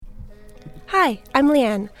Hi, I'm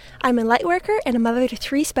Leanne. I'm a lightworker and a mother to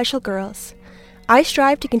 3 special girls. I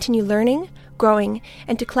strive to continue learning, growing,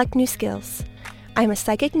 and to collect new skills. I am a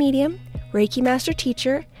psychic medium, Reiki master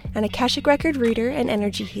teacher, and Akashic record reader and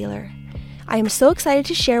energy healer. I am so excited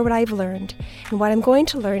to share what I've learned and what I'm going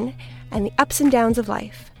to learn and the ups and downs of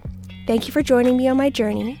life. Thank you for joining me on my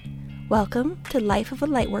journey. Welcome to Life of a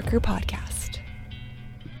Lightworker podcast.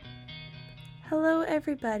 Hello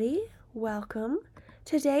everybody, welcome.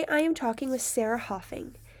 Today I am talking with Sarah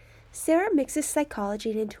Hofing. Sarah mixes psychology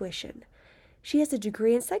and intuition. She has a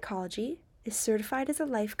degree in psychology, is certified as a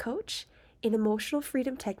life coach, in emotional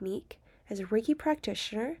freedom technique, as a Reiki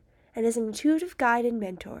practitioner, and as an intuitive guide and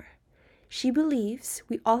mentor. She believes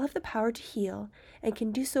we all have the power to heal and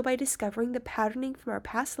can do so by discovering the patterning from our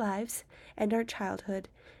past lives and our childhood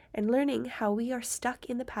and learning how we are stuck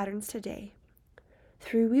in the patterns today.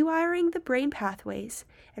 Through rewiring the brain pathways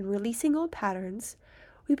and releasing old patterns,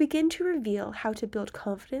 we begin to reveal how to build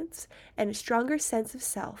confidence and a stronger sense of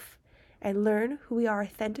self and learn who we are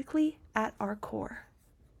authentically at our core.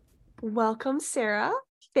 Welcome, Sarah.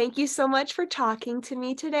 Thank you so much for talking to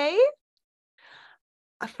me today.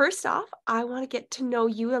 First off, I want to get to know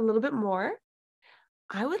you a little bit more.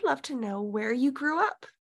 I would love to know where you grew up.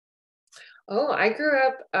 Oh, I grew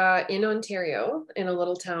up in Ontario, in a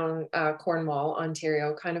little town, Cornwall,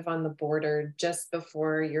 Ontario, kind of on the border just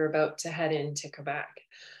before you're about to head into Quebec.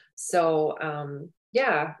 So,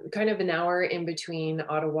 yeah, kind of an hour in between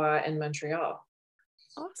Ottawa and Montreal.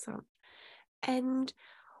 Awesome. And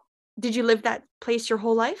did you live that place your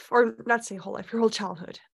whole life? Or not say whole life, your whole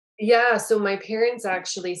childhood? Yeah, so my parents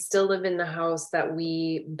actually still live in the house that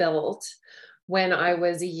we built when I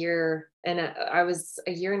was I was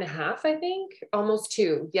a year and a half, I think, almost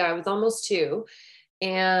 2. Yeah, I was almost 2.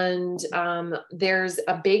 And there's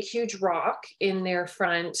a big, huge rock in their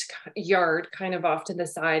front yard, kind of off to the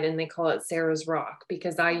side, and they call it Sarah's Rock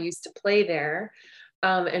because I used to play there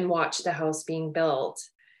and watch the house being built.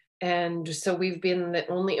 And so we've been the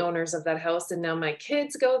only owners of that house, and now my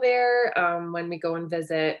kids go there when we go and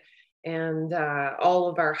visit, and all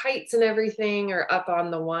of our heights and everything are up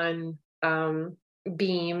on the one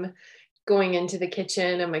beam going into the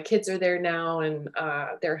kitchen, and my kids are there now, and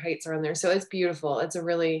their heights are on there. So it's beautiful. It's a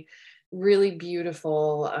really, really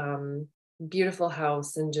beautiful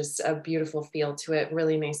house and just a beautiful feel to it.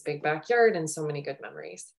 Really nice big backyard and so many good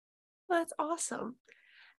memories. Well, that's awesome.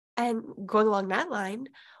 And going along that line,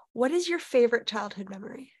 what is your favorite childhood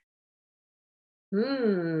memory?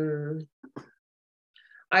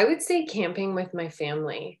 I would say camping with my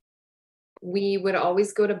family. We would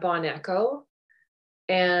always go to Bon Echo,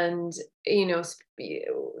 and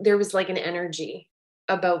there was like an energy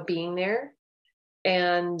about being there.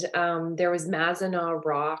 And there was Mazenah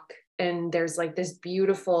Rock, and there's like this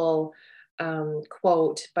beautiful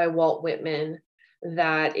quote by Walt Whitman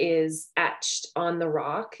that is etched on the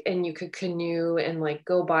rock, and you could canoe and like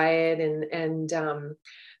go by it, and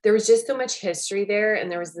there was just so much history there.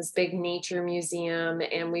 And there was this big nature museum,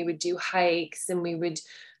 and we would do hikes, and we would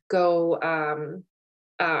go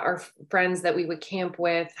our friends that we would camp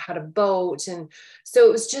with had a boat. And so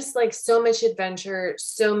it was just like so much adventure,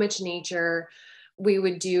 so much nature. We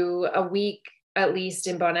would do a week at least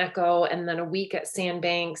in Bon Echo and then a week at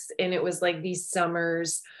Sandbanks. And it was like these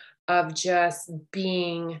summers of just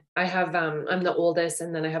being, I'm the oldest,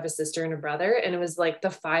 and then I have a sister and a brother. And it was like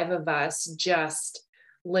the 5 of us just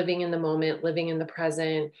living in the moment, living in the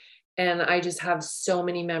present. And I just have so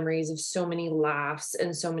many memories of so many laughs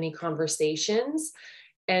and so many conversations,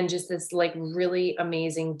 and just this like really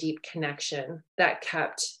amazing deep connection that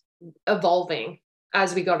kept evolving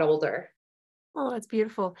as we got older. Oh, that's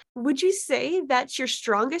beautiful. Would you say that's your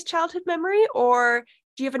strongest childhood memory, or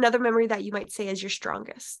do you have another memory that you might say is your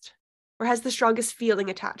strongest, or has the strongest feeling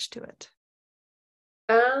attached to it?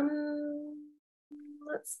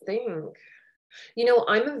 Let's think.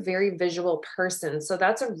 I'm a very visual person, so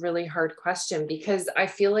that's a really hard question because I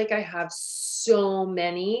feel like I have so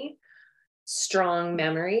many strong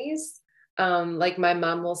memories. Like my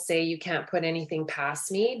mom will say, you can't put anything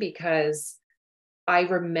past me because I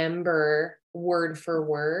remember word for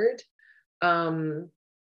word. I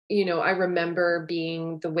remember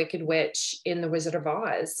being the Wicked Witch in The Wizard of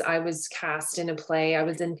Oz. I was cast in a play. I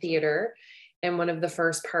was in theater, and one of the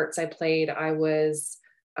first parts I played, I was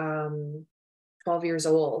 12 years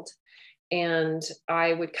old, and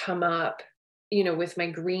I would come up with my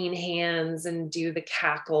green hands and do the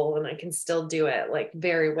cackle, and I can still do it like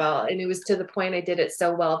very well. And it was to the point I did it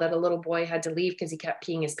so well that a little boy had to leave because he kept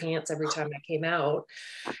peeing his pants every time I came out.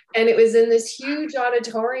 And it was in this huge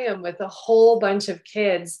auditorium with a whole bunch of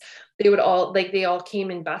kids. They all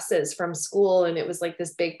came in buses from school, and it was like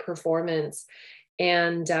this big performance.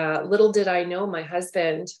 And little did I know, my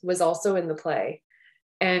husband was also in the play,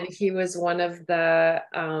 and he was one of the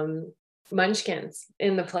munchkins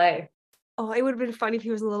in the play. Oh, it would have been funny if he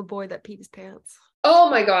was a little boy that peed his pants. Oh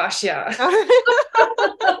my gosh, yeah.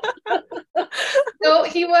 No,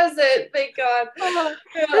 he wasn't. Thank God. Oh,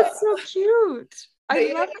 Yeah. that's so cute. I But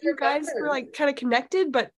yeah, love I that you guys were remember. like kind of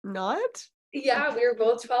connected, but not. Yeah, we were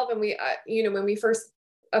both 12, and we, when we first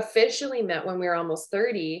officially met when we were almost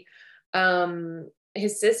 30,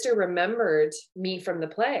 his sister remembered me from the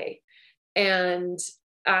play and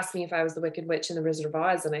asked me if I was the Wicked Witch in the Wizard of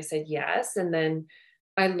Oz. And I said yes. And then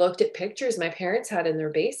I looked at pictures my parents had in their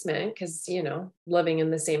basement because, living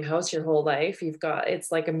in the same house your whole life,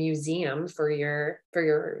 it's like a museum for your,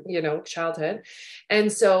 childhood.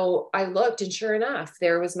 And so I looked, and sure enough,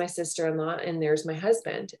 there was my sister-in-law and there's my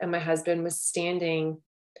husband. And my husband was standing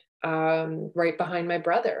right behind my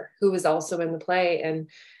brother, who was also in the play. And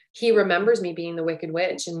he remembers me being the Wicked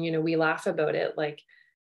Witch. And, we laugh about it. Like,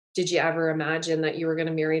 did you ever imagine that you were going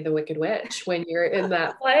to marry the Wicked Witch when you're in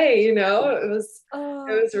that play? It Oh,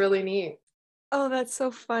 was really neat. oh, that's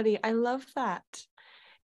so funny. I love that.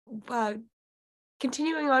 Uh,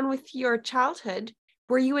 Continuing on with your childhood,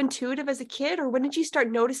 were you intuitive as a kid, or when did you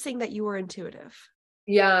start noticing that you were intuitive?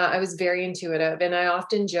 Yeah, I was very intuitive. And I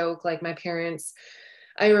often joke, like, my parents,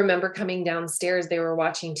 I remember coming downstairs, they were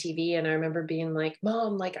watching TV, and I remember being like,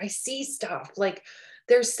 Mom, like, I see stuff. Like,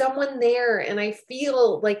 there's someone there, and I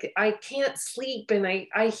feel like I can't sleep, and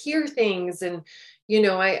I hear things. And,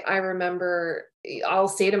 I remember I'll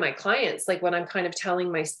say to my clients, like, when I'm kind of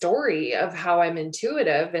telling my story of how I'm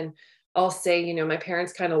intuitive, and I'll say, my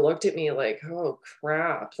parents kind of looked at me like, oh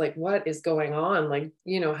crap, like, what is going on? Like,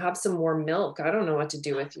 have some warm milk. I don't know what to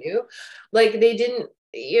do with you. Like, they didn't,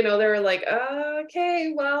 they were like,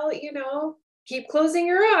 okay, well, keep closing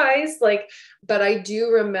your eyes. Like, but I do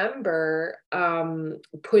remember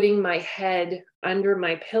putting my head under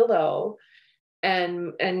my pillow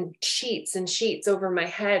and sheets and sheets over my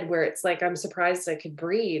head, where it's like I'm surprised I could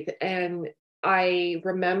breathe. And I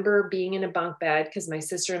remember being in a bunk bed because my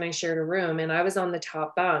sister and I shared a room, and I was on the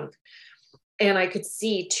top bunk, and I could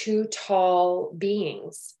see two tall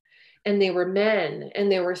beings, and they were men,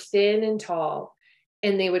 and they were thin and tall,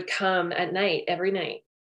 and they would come at night, every night.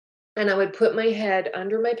 And I would put my head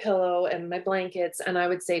under my pillow and my blankets, and I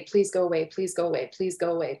would say, please go away, please go away, please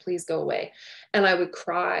go away, please go away. And I would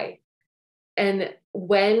cry. And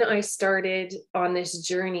when I started on this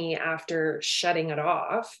journey after shutting it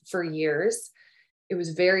off for years, it was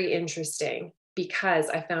very interesting because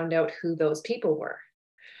I found out who those people were.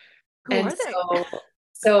 Who And are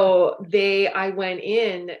they? I went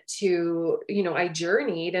in to, I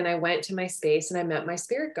journeyed, and I went to my space, and I met my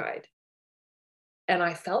spirit guide, and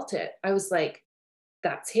I felt it. I was like,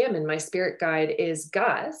 that's him. And my spirit guide is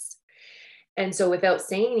Gus. And so, without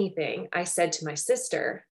saying anything, I said to my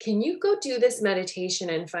sister, can you go do this meditation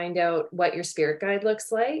and find out what your spirit guide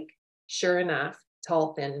looks like? Sure enough,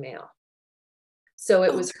 tall, thin male. So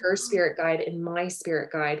it Oh, was her spirit guide and my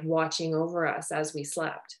spirit guide watching over us as we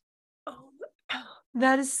slept. oh,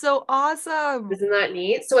 that is so awesome. Isn't that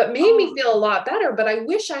neat? So it made me Oh, feel a lot better, but I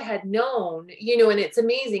wish I had known, and it's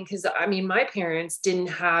amazing because I mean, my parents didn't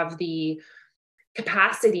have the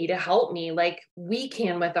capacity to help me like we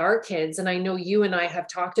can with our kids. And I know you and I have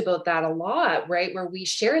talked about that a lot, right? Where we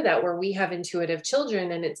share that, where we have intuitive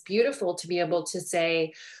children. And it's beautiful to be able to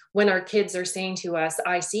say, when our kids are saying to us,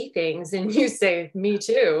 I see things, and you say, me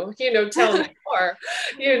too, tell me more,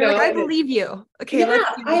 you're like, I and believe you. Okay, let's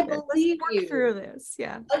yeah, do I this. Let's believe work through you. this.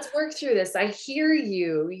 Yeah. Let's work through this. I hear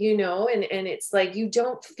you, and it's like you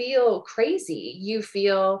don't feel crazy. You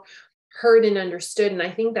feel heard and understood. And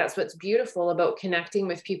I think that's what's beautiful about connecting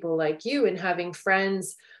with people like you and having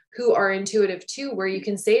friends who are intuitive too, where you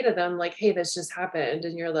can say to them, like, hey, this just happened.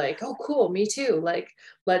 And you're like, oh, cool, me too. Like,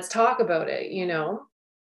 let's talk about it.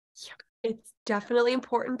 It's definitely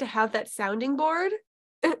important to have that sounding board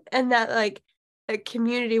and that like a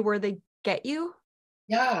community where they get you.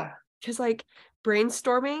 Yeah, Because like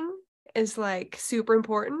brainstorming is like super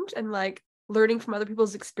important, and like learning from other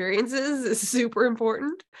people's experiences is super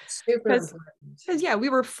important. super Because important. yeah, we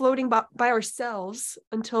were floating by ourselves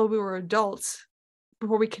until we were adults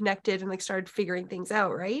before we connected and like started figuring things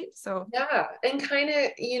out, right? So Yeah. And kind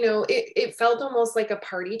of, it felt almost like a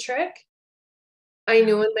party trick. I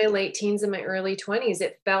know in my late teens and my early 20s,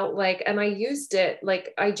 it felt like, and I used it,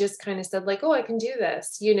 like, I just kind of said, like, oh, I can do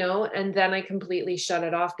this, and then I completely shut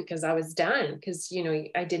it off because I was done. Because,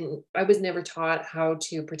 I was never taught how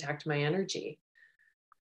to protect my energy.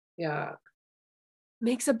 Yeah.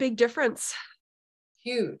 Makes a big difference.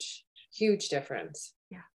 Huge, huge difference.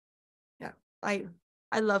 Yeah. Yeah.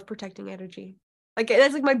 I love protecting energy. Like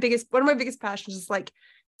that's like one of my biggest passions is like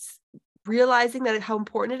realizing that how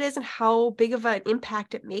important it is and how big of an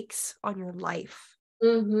impact it makes on your life.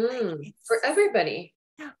 Like For it's everybody.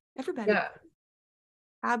 yeah, everybody. Yeah.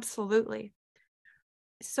 Absolutely.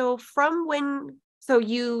 So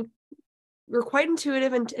you were quite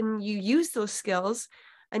intuitive and you used those skills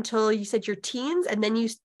until you said your teens and then you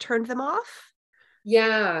turned them off?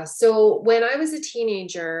 Yeah. So when I was a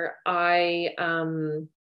teenager, I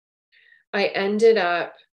ended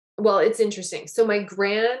up, well, it's interesting. So my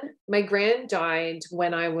grand died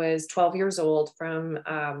when I was 12 years old from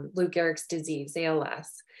Lou Gehrig's disease,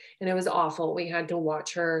 ALS, and it was awful. We had to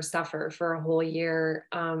watch her suffer for a whole year.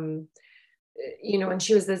 And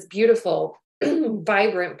she was this beautiful,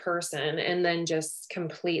 vibrant person, and then just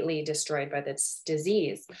completely destroyed by this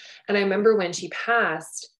disease. And I remember when she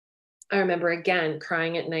passed, I remember again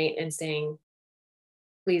crying at night and saying,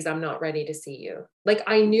 please, I'm not ready to see you. Like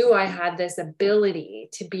I knew I had this ability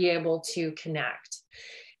to be able to connect.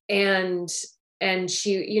 And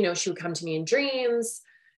she would come to me in dreams.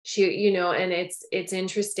 And it's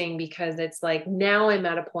interesting because it's like now I'm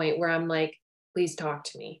at a point where I'm like, please talk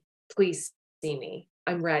to me. Please see me.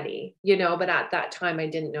 I'm ready. But at that time I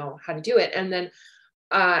didn't know how to do it. And then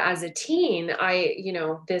as a teen,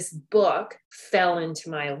 this book fell into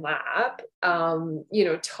my lap,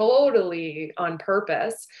 totally on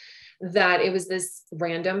purpose, that it was this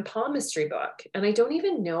random palmistry book. And I don't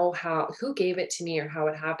even know who gave it to me or how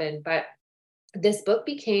it happened, but this book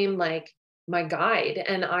became like my guide.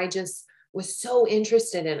 And I just was so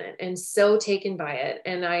interested in it and so taken by it.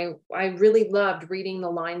 And I really loved reading the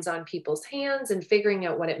lines on people's hands and figuring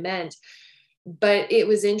out what it meant. But it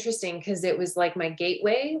was interesting because it was like my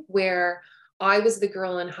gateway where I was the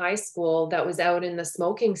girl in high school that was out in the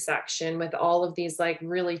smoking section with all of these like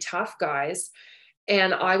really tough guys.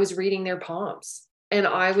 And I was reading their palms. And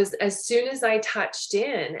as soon as I touched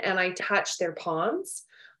in and I touched their palms,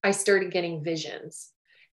 I started getting visions.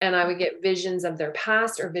 And I would get visions of their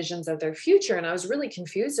past or visions of their future. And I was really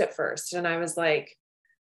confused at first. And I was like,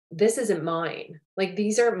 this isn't mine. Like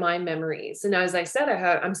these aren't my memories. And as I said,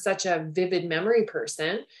 I'm such a vivid memory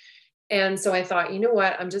person. And so I thought, you know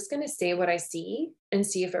what? I'm just going to say what I see and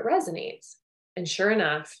see if it resonates. And sure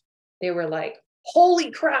enough, they were like,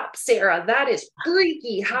 holy crap, Sarah, that is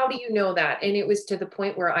freaky. How do you know that? And it was to the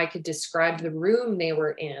point where I could describe the room they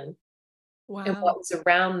were in and what Wow. was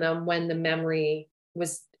around them when the memory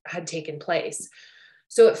had taken place.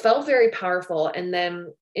 So it felt very powerful. And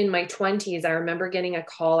then in my 20s, I remember getting a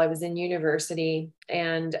call. I was in university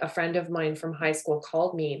and a friend of mine from high school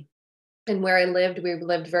called me. And where we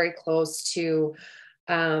lived very close to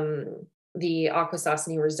um, the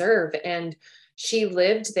Akwesasne Reserve. And she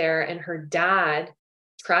lived there, and her dad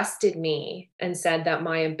trusted me and said that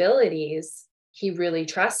my abilities he really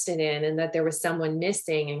trusted in, and that there was someone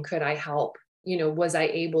missing, and could I help? Was I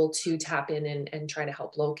able to tap in and try to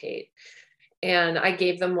help locate? And I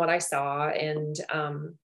gave them what I saw, and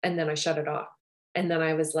then I shut it off. And then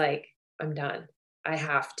I was like, I'm done. I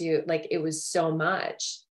have to, like, it was so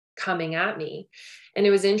much coming at me. And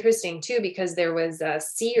it was interesting too, because there was a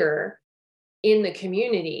seer in the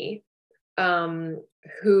community,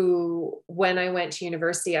 who, when I went to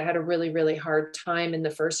university, I had a really, really hard time in the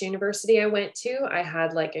first university I went to. I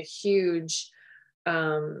had like a huge,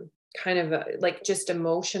 kind of like just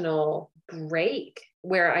emotional break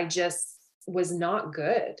where I just was not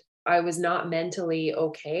good. I was not mentally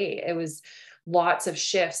okay. It was lots of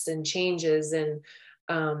shifts and changes, and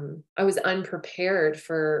I was unprepared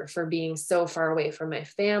for being so far away from my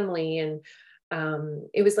family, and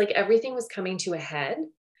it was like everything was coming to a head.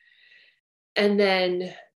 And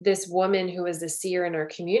then this woman who was a seer in our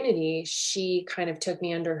community, she kind of took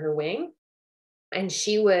me under her wing, and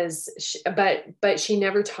but she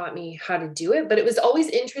never taught me how to do it. But it was always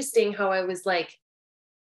interesting how I was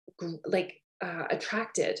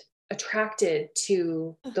attracted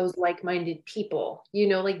to those like-minded people,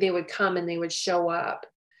 like they would come and they would show up.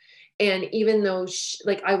 And even though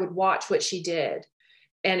like I would watch what she did,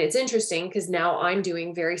 and it's interesting because now I'm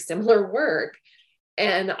doing very similar work,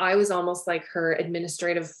 and I was almost like her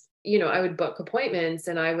administrative, I would book appointments,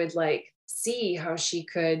 and I would like see how she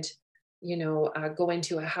could, go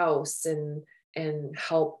into a house and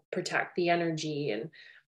help protect the energy. And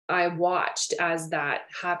I watched as that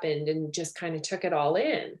happened and just kind of took it all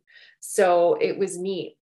in. So it was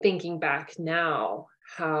neat thinking back now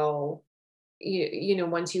how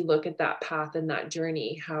once you look at that path and that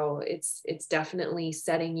journey, how it's definitely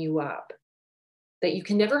setting you up, that you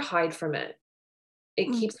can never hide from it. It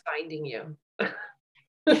Mm. keeps finding you.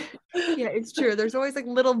 Yeah, it's true. There's always like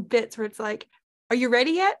little bits where it's like, are you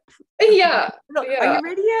ready yet? Okay. Yeah, No, are yeah. you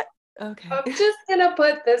ready yet? Okay. I'm just gonna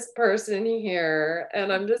put this person here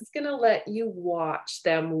and I'm just gonna let you watch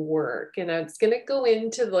them work. And it's gonna go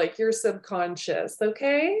into like your subconscious,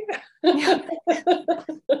 okay? Yeah.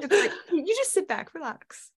 It's like you just sit back,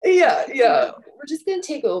 relax. Yeah, yeah. No. We're just gonna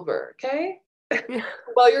take over, okay? Yeah.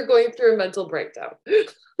 While you're going through a mental breakdown.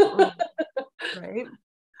 Oh, right.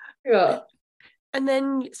 Yeah. And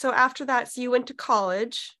then, so after that, so you went to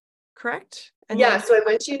college, correct? And Yeah, then, so I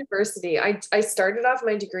went to university. I started off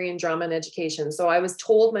my degree in drama and education. So I was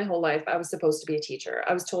told my whole life I was supposed to be a teacher.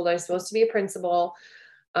 I was told I was supposed to be a principal.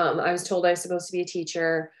 I was told I was supposed to be a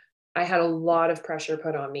teacher. I had a lot of pressure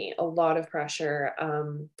put on me, a lot of pressure.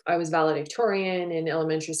 I was valedictorian in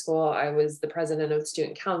elementary school. I was the president of the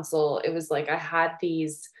student council. It was like I had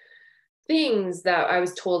these things that I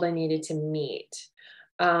was told I needed to meet.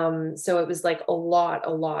 So it was like a lot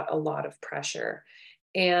of pressure.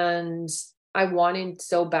 And I wanted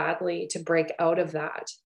so badly to break out of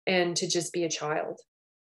that and to just be a child.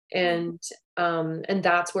 And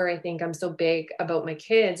that's where I think I'm so big about my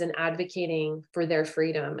kids and advocating for their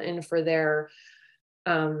freedom and for their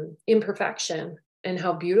imperfection and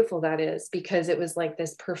how beautiful that is, because it was like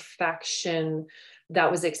this perfection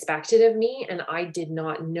that was expected of me and I did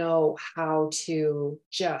not know how to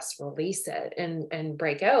just release it and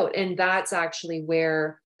break out. And that's actually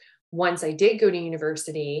where, once I did go to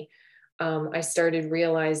university, I started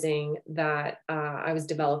realizing that I was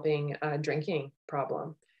developing a drinking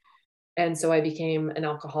problem. And so I became an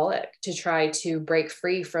alcoholic to try to break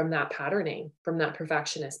free from that patterning, from that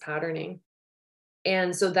perfectionist patterning.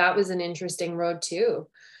 And so that was an interesting road too.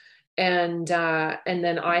 And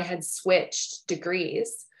then I had switched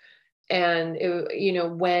degrees, and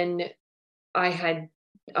when I had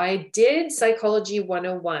I did psychology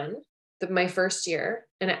 101 my first year,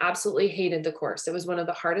 and I absolutely hated the course. It was one of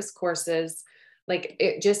the hardest courses. Like,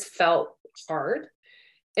 it just felt hard.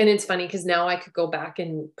 And it's funny because now I could go back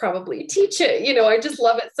and probably teach it. I just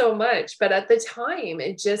love it so much. But at the time,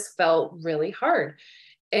 it just felt really hard.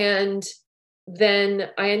 And then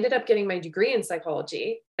I ended up getting my degree in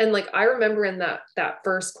psychology. And like, I remember in that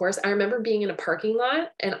first course, I remember being in a parking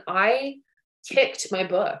lot and I kicked my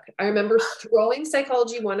book. I remember throwing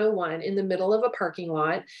psychology 101 in the middle of a parking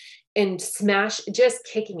lot and just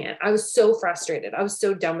kicking it. I was so frustrated. I was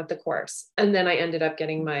so done with the course. And then I ended up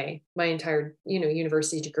getting my entire,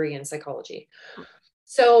 university degree in psychology.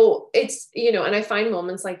 So it's, and I find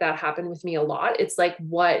moments like that happen with me a lot. It's like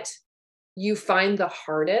what you find the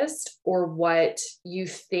hardest or what you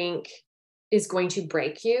think is going to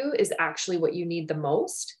break you is actually what you need the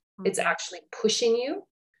most. It's Mhm. actually pushing you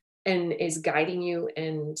and is guiding you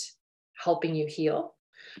and helping you heal.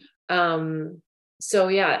 So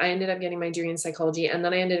yeah, I ended up getting my degree in psychology, and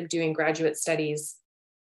then I ended up doing graduate studies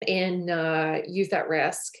in youth at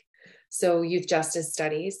risk, so youth justice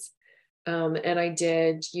studies. And I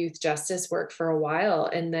did youth justice work for a while.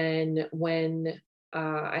 And then when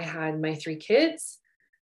I had my three kids,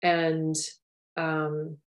 and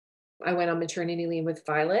um, I went on maternity leave with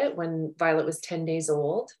Violet. When Violet was 10 days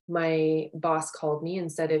old, my boss called me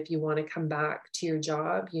and said, if you want to come back to your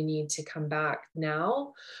job, you need to come back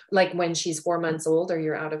now, like when she's 4 months old, or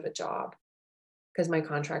you're out of a job, because my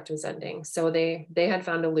contract was ending. So they had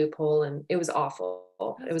found a loophole, and it was awful.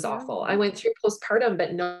 It That's was awful. I terrible. went through postpartum,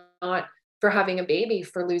 but not for having a baby,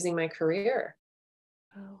 for losing my career.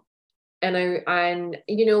 Oh,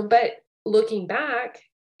 But looking back,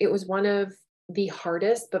 it was one of the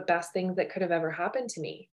hardest but best things that could have ever happened to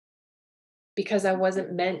me, because I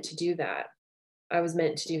wasn't meant to do that. I was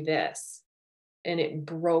meant to do this, and it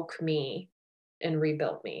broke me and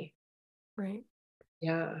rebuilt me. right.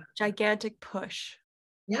 Yeah. Gigantic push.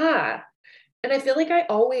 Yeah. And I feel like I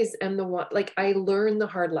always am the one, like, I learn the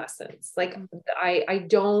hard lessons. Like, Mhm. I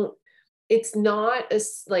don't, it's not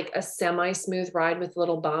like a semi smooth ride with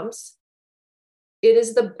little bumps. It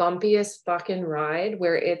is the bumpiest fucking ride,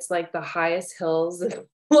 where it's like the highest hills and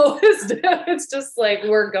lowest. It's just like,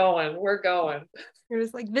 we're going, we're going. You're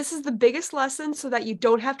just like, this is the biggest lesson so that you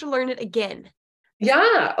don't have to learn it again.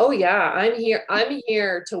 Yeah. Oh yeah. I'm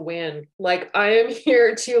here to win. Like, I am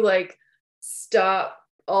here to like stop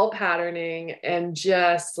all patterning and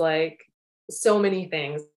just like so many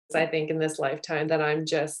things. I think, in this lifetime that I'm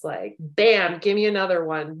just like, bam, give me another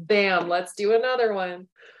one. Bam, let's do another one.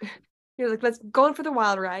 You're like, let's go in for the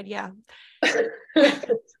wild ride. Yeah.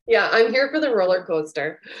 Yeah, I'm here for the roller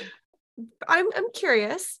coaster. I'm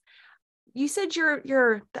curious. You said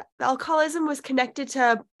the alcoholism was connected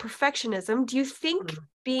to perfectionism. Do you think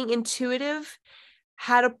being intuitive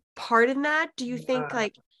had a part in that? Do you think, Yeah,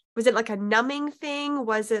 like, was it like a numbing thing?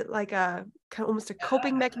 Was it like a almost a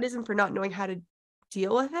coping mechanism for not knowing how to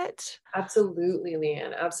deal with it? absolutely,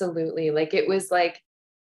 Leanne. Absolutely. Like it was like,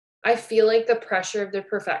 I feel like the pressure of the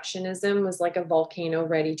perfectionism was like a volcano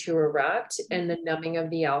ready to erupt, and the numbing of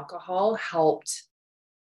the alcohol helped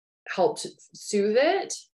soothe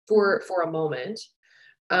it Mhm. for a moment.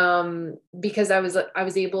 Because I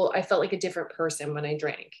felt like a different person when I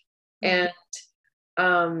drank. Right. And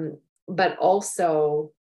um but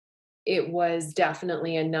also it was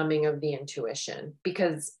definitely a numbing of the intuition,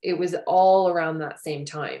 because it was all around that same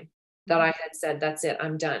time that I Mhm. had said, that's it,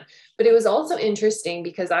 I'm done. But it was also interesting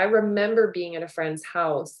because I remember being at a friend's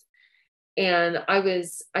house, and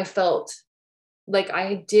I felt like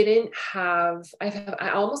I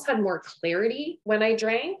almost had more clarity when I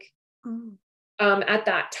drank, Mm. at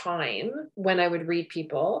that time when I would read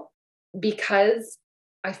people, because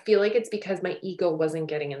I feel like it's because my ego wasn't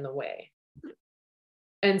getting in the way.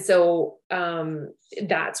 And so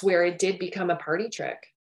that's where it did become a party trick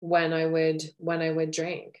when I would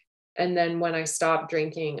drink. And then when I stopped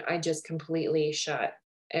drinking, I just completely shut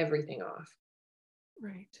everything off.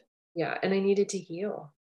 Right. Yeah, and I needed to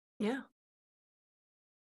heal. Yeah.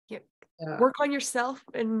 Yeah. Yeah. Work on yourself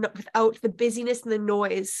and without the busyness and the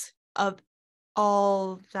noise of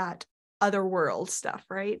all that other world stuff,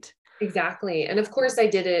 right? Exactly. And of course I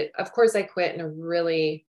quit in a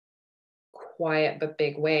really quiet but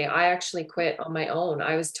big way. I actually quit on my own.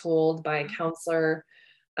 I was told by a counselor,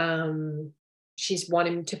 um, she's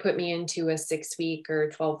wanting to put me into a 6 week or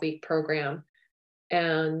 12-week program.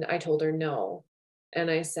 And I told her no. And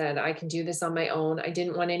I said, I can do this on my own. I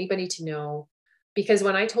didn't want anybody to know, because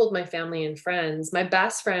when I told my family and friends, my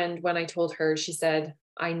best friend, when I told her, she said,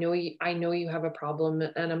 I know you have a problem,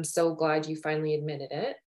 and I'm so glad you finally admitted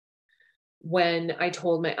it. When I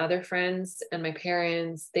told my other friends and my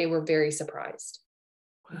parents, they were very surprised,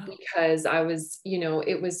 Wow. because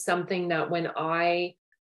it was something that when I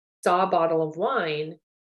saw a bottle of wine,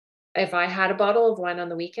 if I had a bottle of wine on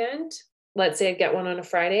the weekend, let's say I get one on a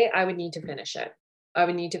Friday, I would need to finish it. I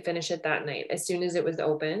would need to finish it that night. As soon as it was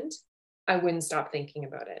opened, I wouldn't stop thinking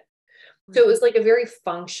about it. So it Right. was like a very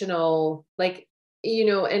functional, like,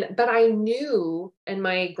 but I knew, and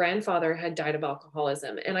my grandfather had died of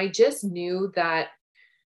alcoholism. And I just knew that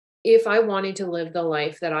if I wanted to live the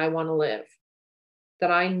life that I want to live,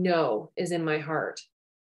 that I know is in my heart,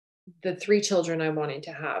 the 3 children I wanted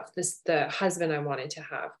to have, the husband I wanted to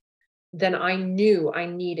have, then I knew I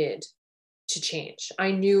needed to change.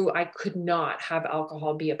 I knew I could not have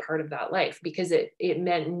alcohol be a part of that life, because it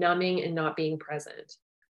meant numbing and not being present.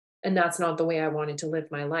 And that's not the way I wanted to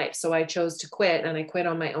live my life. So I chose to quit, and I quit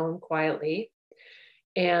on my own quietly.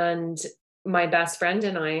 And my best friend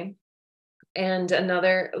and I, and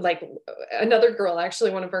another girl,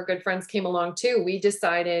 actually one of our good friends, came along too. We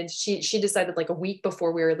decided, she decided like a week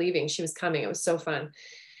before we were leaving she was coming. It was so fun.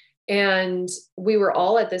 And we were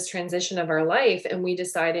all at this transition of our life, and we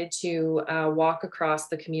decided to walk across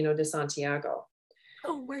the Camino de Santiago.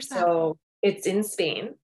 Oh, where's that? So it's in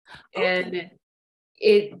Spain, Okay. and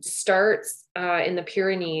it starts in the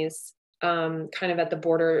Pyrenees, kind of at the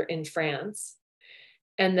border in France,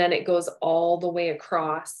 and then it goes all the way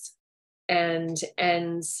across and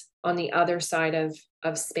ends on the other side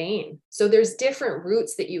of Spain. So there's different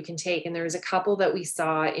routes that you can take. And there's a couple that we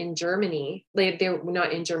saw in Germany. They were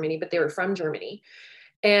not in Germany, but they were from Germany.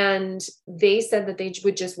 And they said that they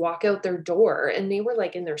would just walk out their door, and they were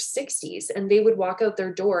like in their 60s, and they would walk out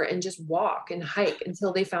their door and just walk and hike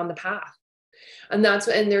until they found the path. And there's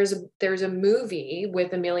a movie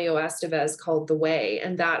with Emilio Estevez called The Way,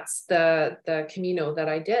 and that's the Camino that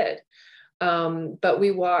I did. But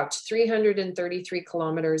we walked 333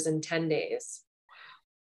 kilometers in 10 days.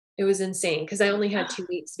 It was insane because I only had 2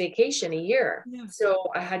 weeks vacation a year. Yeah. So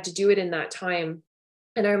I had to do it in that time.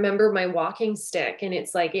 And I remember my walking stick, and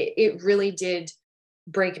it's like, it really did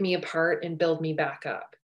break me apart and build me back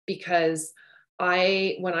up, because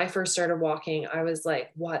when I first started walking, I was like,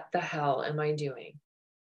 what the hell am I doing?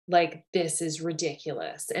 Like, this is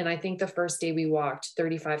ridiculous. And I think the first day we walked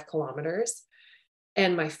 35 kilometers,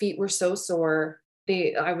 and my feet were so sore.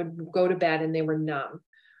 I would go to bed and they were numb.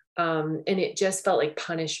 And it just felt like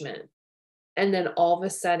punishment. And then all of a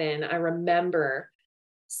sudden, I remember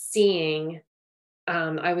seeing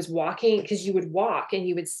I was walking, because you would walk and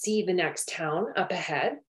you would see the next town up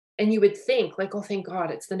ahead, and you would think like, oh, thank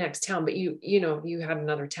God it's the next town. But you had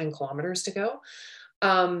another 10 kilometers to go.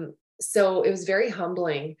 So it was very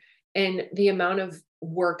humbling. And the amount of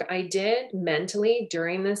work I did mentally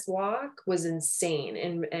during this walk was insane,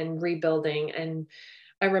 and rebuilding. And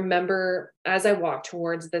I remember as I walked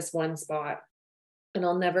towards this one spot, and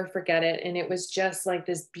I'll never forget it. And it was just like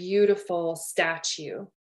this beautiful statue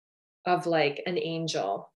of like an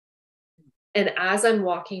angel. And as I'm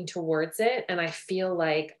walking towards it, and I feel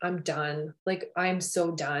like I'm done, like I'm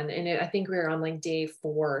so done. And I think we were on like day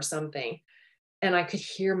 4 or something. And I could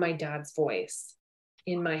hear my dad's voice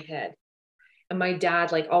in my head. And my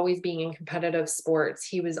dad, like always being in competitive sports,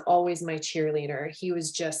 he was always my cheerleader. He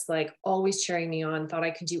was just like always cheering me on, thought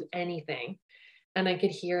I could do anything. And I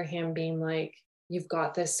could hear him being like, "You've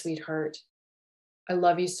got this, sweetheart. I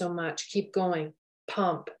love you so much. Keep going.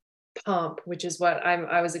 Pump, pump," which is what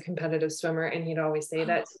I was a competitive swimmer, and he'd always say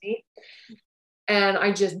that to me. And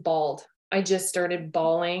I just bawled. I just started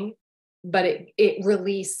bawling, but it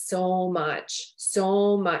released so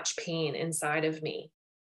much pain inside of me.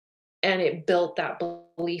 And it built that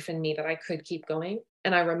belief in me that I could keep going.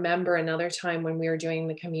 And I remember another time when we were doing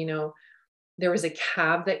the Camino, there was a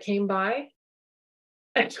cab that came by.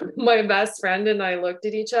 And my best friend and I looked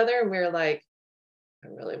at each other and we were like, I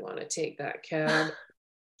really want to take that cab.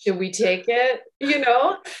 Should we take it? And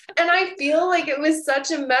I feel like it was such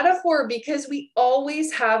a metaphor, because we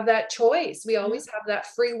always have that choice. We always have that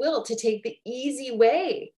free will to take the easy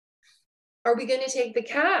way. Are we going to take the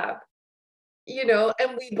cab?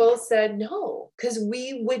 And we both said no, because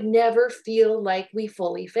we would never feel like we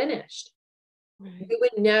fully finished. Right. We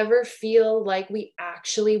would never feel like we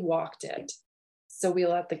actually walked it. So we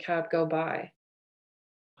let the cab go by.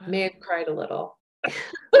 Wow. May have cried a little.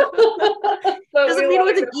 But we Doesn't mean it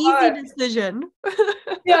let was it an go easy by. decision.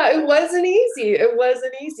 Yeah, it wasn't easy. It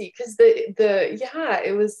wasn't easy, because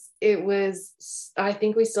I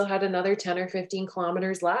think we still had another 10 or 15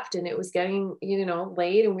 kilometers left, and it was getting,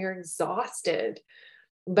 late, and we were exhausted.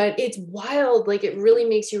 But it's wild. Like, it really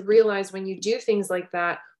makes you realize when you do things like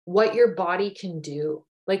that, what your body can do,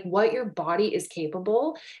 like what your body is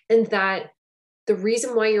capable. And that the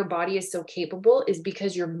reason why your body is so capable is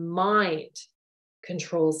because your mind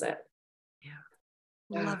controls it. Yeah.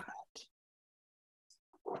 Yeah, Love that.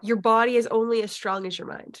 Your body is only as strong as your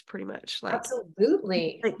mind, pretty much.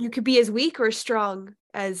 absolutely. Like you could be as weak or as strong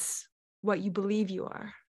as what you believe you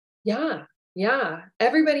are. Yeah. Yeah.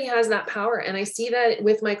 Everybody has that power. And I see that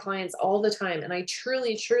with my clients all the time. And I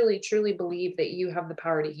truly, truly, truly believe that you have the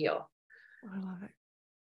power to heal. I love it.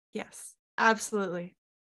 Yes, absolutely.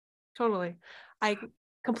 Totally. I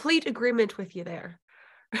complete agreement with you there.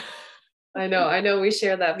 I know. We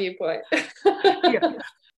share that viewpoint. Yeah.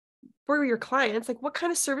 For your clients, like what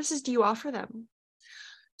kind of services do you offer them?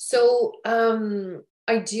 So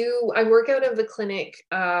I work out of the clinic.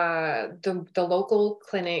 The local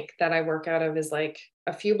clinic that I work out of is like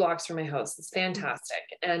a few blocks from my house. It's fantastic.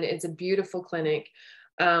 And it's a beautiful clinic.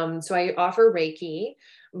 So I offer Reiki,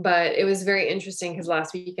 but it was very interesting because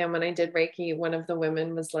last weekend when I did Reiki, one of the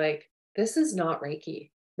women was like, "This is not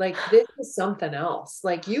Reiki. Like, this is something else.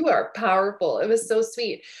 Like, you are powerful." It was so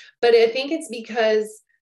sweet. But I think it's because,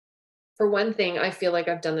 for one thing, I feel like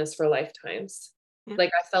I've done this for lifetimes. Yeah.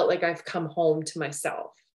 Like, I felt like I've come home to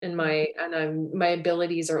myself, and Yeah. my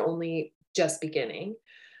abilities are only just beginning.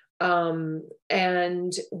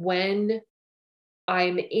 And when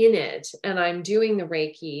I'm in it and I'm doing the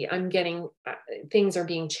Reiki, I'm getting things are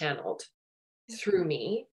being channeled through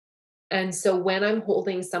me. And so when I'm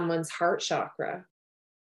holding someone's heart chakra,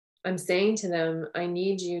 I'm saying to them, I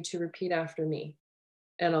need you to repeat after me.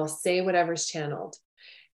 And I'll say whatever's channeled.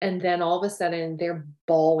 And then all of a sudden they're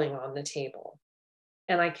bawling on the table.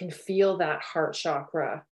 And I can feel that heart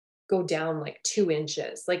chakra go down like 2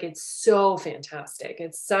 inches. Like, it's so fantastic.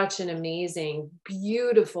 It's such an amazing,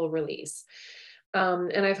 beautiful release.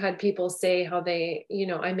 And I've had people say how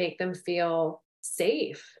I make them feel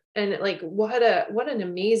safe. And like, what an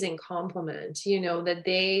amazing compliment, that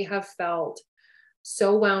they have felt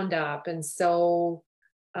so wound up and so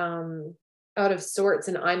out of sorts,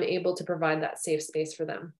 and I'm able to provide that safe space for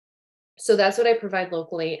them. So that's what I provide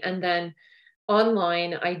locally. And then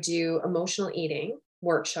online, I do emotional eating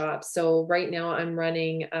workshops. So right now I'm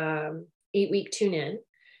running 8-week tune in,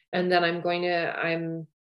 and then I'm going to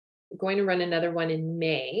run another one in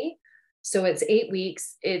May. So it's 8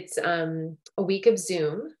 weeks. It's a week of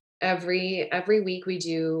Zoom. Every week we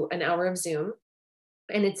do an hour of Zoom,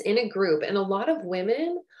 and it's in a group. And a lot of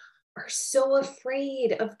women are so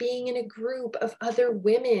afraid of being in a group of other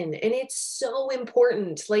women, and it's so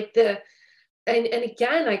important. Like, and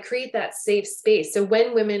again, I create that safe space. So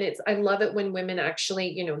when women, I love it when women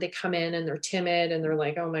actually, they come in and they're timid and they're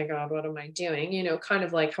like, oh my God, what am I doing? Kind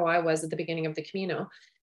of like how I was at the beginning of the Camino.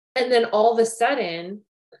 And then all of a sudden,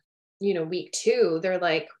 week two, they're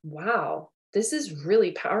like, wow, this is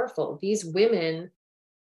really powerful. These women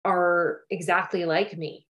are exactly like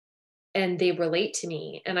me and they relate to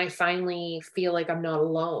me. And I finally feel like I'm not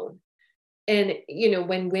alone. And,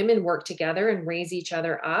 when women work together and raise each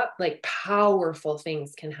other up, like powerful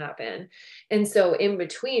things can happen. And so in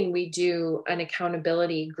between, we do an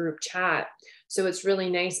accountability group chat. So it's really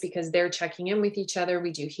nice because they're checking in with each other.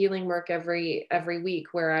 We do healing work every week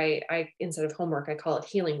where I instead of homework, I call it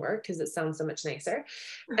healing work because it sounds so much nicer.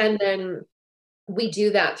 And then we do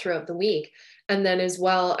that throughout the week. And then as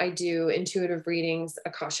well, I do intuitive readings,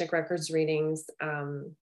 Akashic Records readings,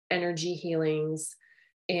 energy healings,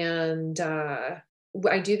 and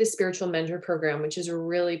I do the spiritual mentor program, which is a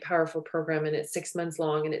really powerful program, and it's 6 months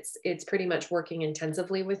long, and it's pretty much working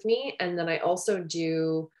intensively with me. And then I also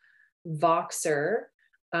do Voxer,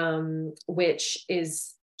 which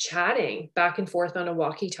is chatting back and forth on a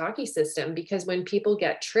walkie-talkie system, because when people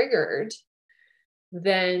get triggered,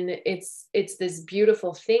 then it's this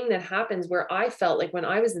beautiful thing that happens where I felt like when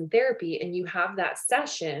I was in therapy and you have that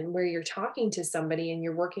session where you're talking to somebody and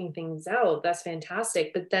you're working things out, that's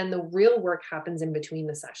fantastic. But then the real work happens in between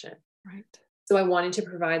the session. Right. So I wanted to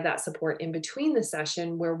provide that support in between the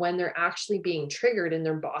session where when they're actually being triggered and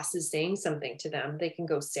their boss is saying something to them, they can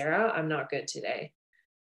go, Sarah, I'm not good today.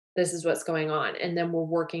 This is what's going on. And then we're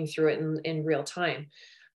working through it in real time.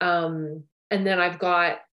 And then I've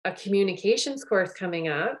got a communications course coming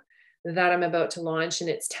up that I'm about to launch, and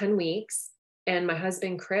it's 10 weeks. And my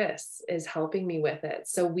husband, Chris, is helping me with it.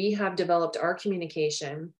 So we have developed our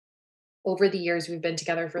communication over the years. We've been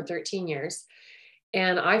together for 13 years.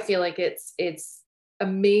 And I feel like it's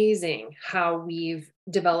amazing how we've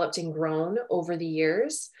developed and grown over the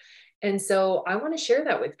years. And so I want to share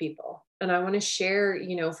that with people. And I want to share,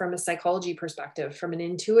 from a psychology perspective, from an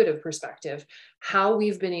intuitive perspective, how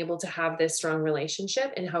we've been able to have this strong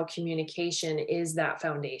relationship and how communication is that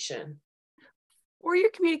foundation. Or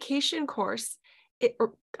your communication course,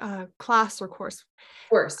 or class or course. Of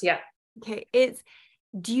course, yeah. Okay,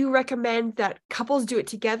 do you recommend that couples do it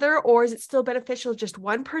together, or is it still beneficial just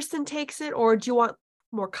one person takes it, or do you want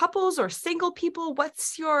more couples or single people?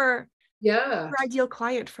 What's Yeah. your ideal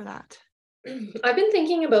client for that? I've been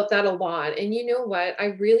thinking about that a lot. And you know what?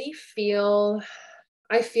 I feel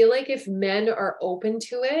like if men are open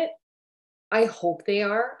to it, I hope they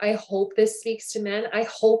are. I hope this speaks to men. I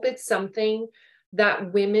hope it's something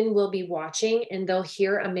that women will be watching and they'll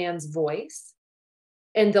hear a man's voice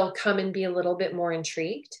and they'll come and be a little bit more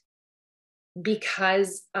intrigued,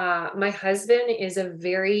 because my husband is a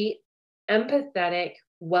very empathetic,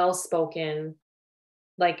 well spoken,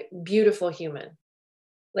 like beautiful human.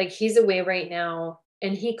 Like he's away right now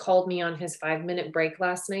and he called me on his 5-minute break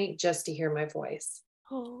last night just to hear my voice.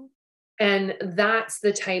 Oh, And that's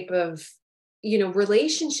the type of,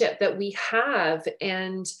 relationship that we have.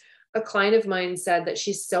 And a client of mine said that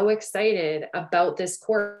she's so excited about this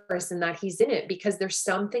course and that he's in it because there's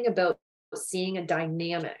something about seeing a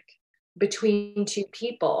dynamic between two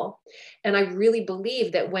people. And I really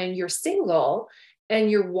believe that when you're single and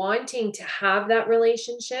you're wanting to have that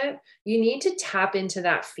relationship, you need to tap into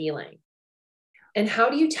that feeling. And how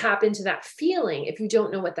do you tap into that feeling if you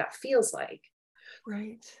don't know what that feels like?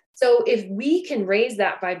 right. So if we can raise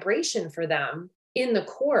that vibration for them in the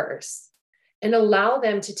course and allow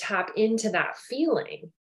them to tap into that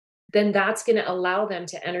feeling, then that's going to allow them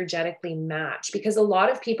to energetically match. Because a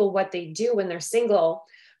lot of people, what they do when they're single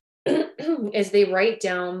is they write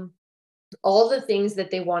down all the things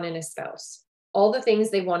that they want in a spouse, all the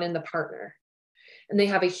things they want in the partner. And they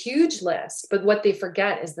have a huge list, but what they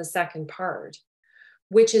forget is the second part,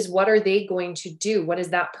 which is what are they going to do? What is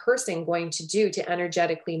that person going to do to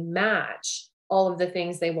energetically match all of the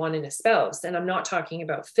things they want in a spouse? And I'm not talking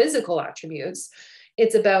about physical attributes.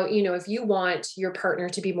 It's about, if you want your partner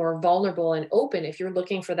to be more vulnerable and open, if you're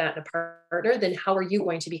looking for that in a partner, then how are you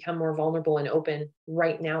going to become more vulnerable and open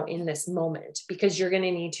right now in this moment? Because you're going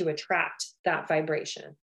to need to attract that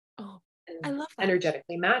vibration Oh, I and love that.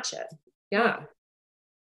 energetically match it. Yeah. Yeah.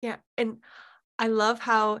 Yeah. And I love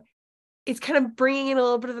how it's kind of bringing in a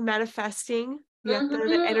little bit of the manifesting. You have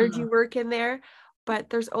the energy Mhm. work in there, but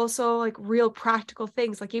there's also like real practical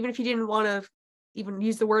things. Like even if you didn't want to even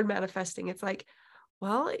use the word manifesting, it's like,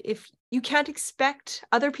 well, if you can't expect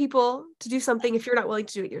other people to do something if you're not willing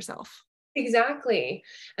to do it yourself. Exactly.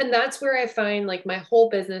 And that's where I find like my whole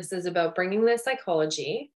business is about bringing the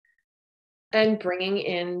psychology and bringing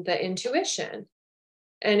in the intuition.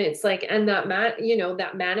 And it's like, and that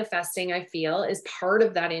manifesting, I feel, is part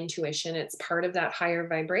of that intuition. It's part of that higher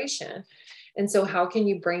vibration. And so how can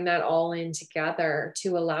you bring that all in together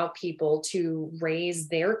to allow people to raise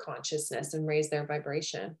their consciousness and raise their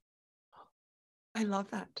vibration? I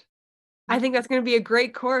love that. I think that's going to be a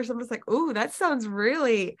great course. I'm just like, ooh, that sounds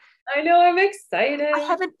really. I know, I'm excited. I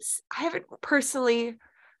haven't personally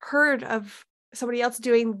heard of somebody else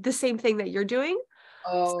doing the same thing that you're doing.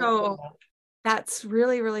 Oh, So yeah. that's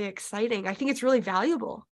really, really exciting. I think it's really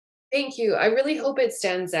valuable. Thank you. I really hope it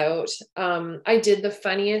stands out. I did the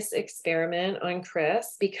funniest experiment on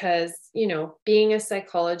Chris because, being a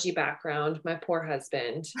psychology background, my poor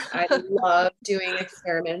husband, I love doing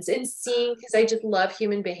experiments and seeing, because I just love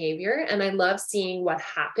human behavior and I love seeing what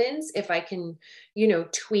happens if I can,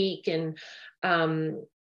 tweak and,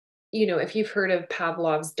 if you've heard of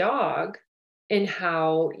Pavlov's dog and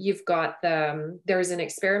how you've got there's an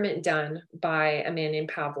experiment done by a man named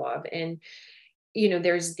Pavlov, and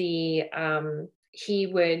there's he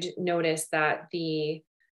would notice that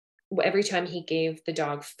every time he gave the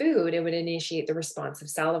dog food, it would initiate the response of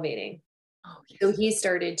salivating. Oh, So yes. he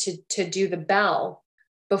started to do the bell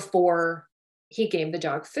before he gave the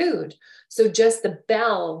dog food. So just the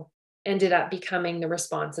bell ended up becoming the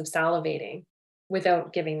response of salivating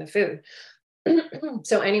without giving the food.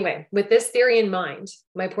 So anyway, with this theory in mind,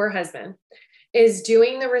 my poor husband is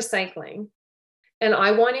doing the recycling. And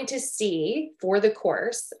I wanted to see, for the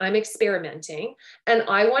course, I'm experimenting, and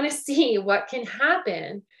I want to see what can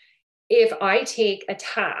happen if I take a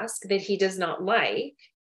task that he does not like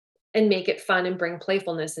and make it fun and bring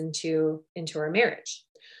playfulness into our marriage.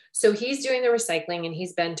 So he's doing the recycling and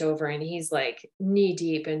he's bent over and he's like knee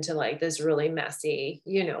deep into like this really messy,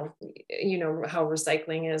 how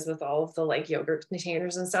recycling is with all of the like yogurt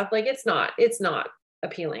containers and stuff. Like it's not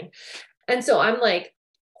appealing. And so I'm like,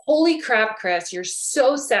 holy crap, Chris, you're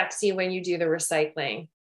so sexy when you do the recycling.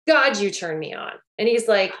 God, you turn me on. And he's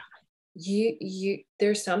like,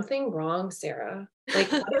 there's something wrong, Sarah.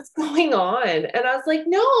 Like, what is going on? And I was like,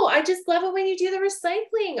 no, I just love it when you do the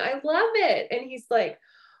recycling. I love it. And he's like,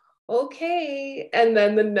 okay. And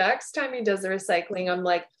then the next time he does the recycling, I'm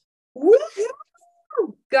like,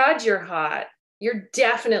 woohoo, God, you're hot. You're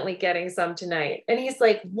definitely getting some tonight. And he's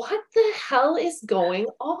like, what the hell is going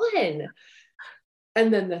on?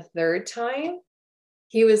 And then the third time,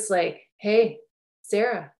 he was like, hey,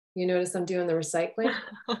 Sarah, you notice I'm doing the recycling?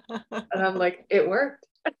 And I'm like, it worked.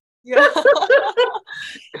 Yeah.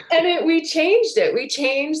 And we changed it. We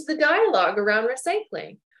changed the dialogue around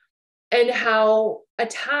recycling and how a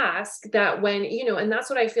task that and that's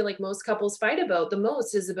what I feel like most couples fight about the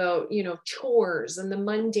most is about, chores and the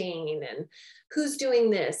mundane and who's doing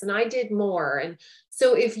this and I did more. And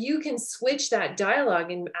so if you can switch that dialogue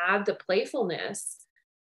and add the playfulness,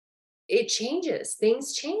 it changes,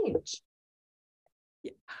 things change.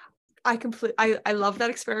 I love that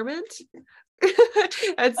experiment.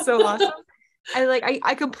 It's so awesome.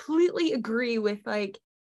 I completely agree with like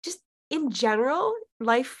just in general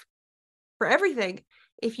life for everything.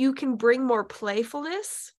 If you can bring more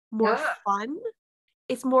playfulness, more Yeah, fun,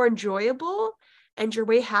 it's more enjoyable and you're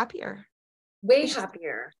way happier. way It's just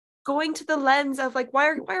happier. going to the lens of like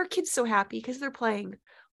why are kids so happy? Because they're playing.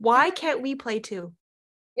 Why Yeah. can't we play too?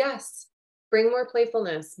 Yes, bring more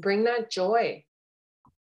playfulness, bring that joy.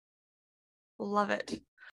 Love it.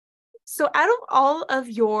 So out of all of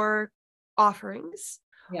your offerings,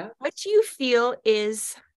 Yeah. what do you feel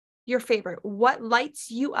is your favorite? What lights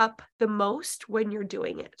you up the most when you're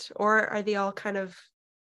doing it? Or are they all kind of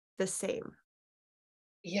the same?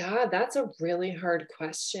 Yeah, that's a really hard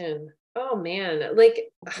question. Oh man,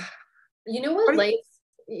 like you know what What lights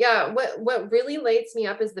yeah, what really lights me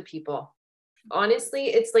up is the people. Honestly,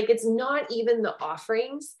 it's like it's not even the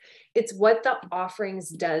offerings, it's what the offerings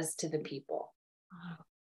does to the people.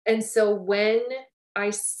 And so when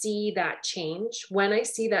I see that change, when I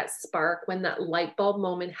see that spark, when that light bulb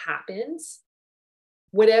moment happens,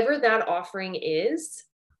 whatever that offering is,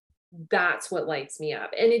 that's what lights me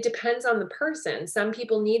up. And it depends on the person. Some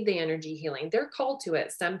people need the energy healing, they're called to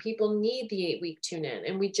it. Some people need the 8-week tune in.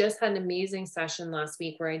 And we just had an amazing session last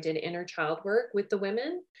week where I did inner child work with the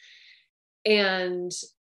women. And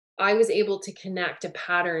I was able to connect a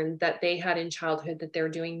pattern that they had in childhood that they're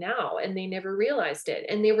doing now, and they never realized it.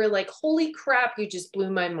 And they were like, holy crap, you just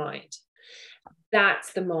blew my mind.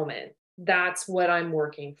 That's the moment. That's what I'm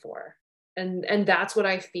working for. And that's what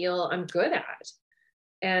I feel I'm good at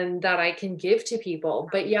and that I can give to people.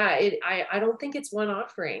 But yeah, I don't think it's one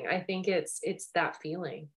offering. I think it's that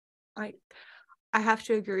feeling. I I have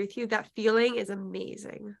to agree with you. That feeling is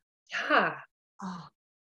amazing. Yeah. Oh,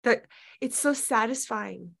 that it's so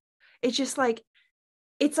satisfying. It's just like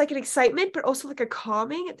it's like an excitement, but also like a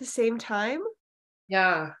calming at the same time.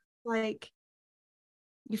 Yeah. Like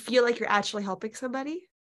you feel like you're actually helping somebody.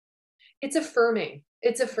 It's affirming.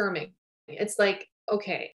 It's affirming. It's like,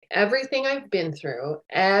 okay, everything I've been through,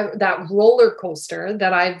 that roller coaster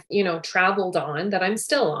that I've, traveled on, that I'm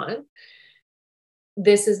still on,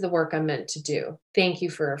 this is the work I'm meant to do. Thank you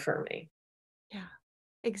for affirming. Yeah,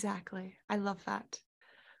 exactly. I love that.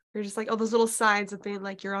 You're just like, all those little signs of being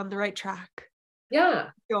like, you're on the right track. Yeah.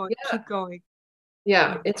 Going, Yeah. keep going.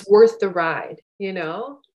 Yeah. Yeah, It's worth the ride.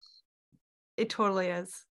 it totally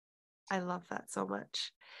is. I love that so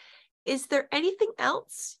much. Is there anything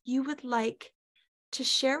else you would like to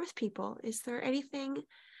share with people? Is there anything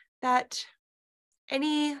that,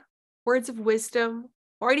 any words of wisdom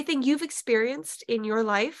or anything you've experienced in your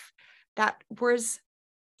life that was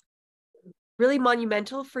really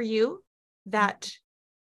monumental for you that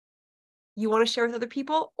you want to share with other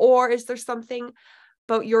people? Or is there something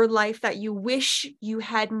about your life that you wish you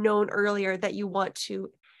had known earlier that you want to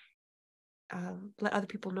let other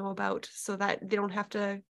people know about so that they don't have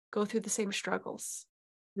to go through the same struggles?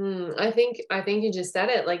 I think you just said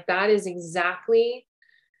it. Like that is exactly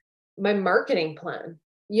my marketing plan.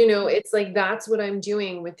 It's like that's what I'm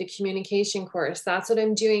doing with the communication course. That's what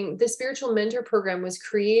I'm doing. The spiritual mentor program was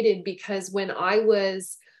created because when I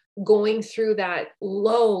was going through that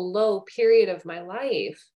low period of my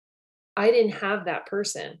life, I didn't have that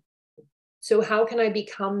person. So how can I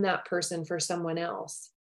become that person for someone else?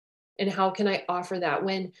 And how can I offer that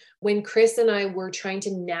when Chris and I were trying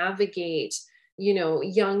to navigate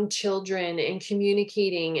young children and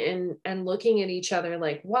communicating and looking at each other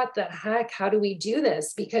like, what the heck, how do we do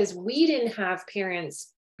this? Because we didn't have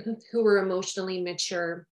parents who were emotionally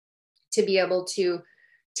mature to be able to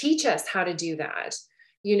teach us how to do that.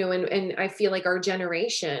 And I feel like our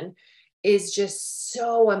generation is just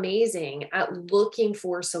so amazing at looking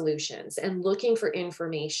for solutions and looking for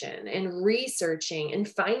information and researching and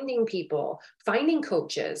finding people, finding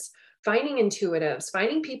coaches, finding intuitives,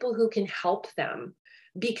 finding people who can help them,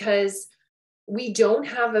 because we don't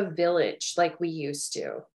have a village like we used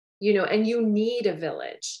to, and you need a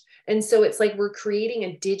village. And so it's like we're creating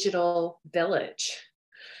a digital village,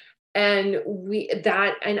 and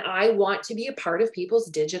I want to be a part of people's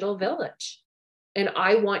digital village, and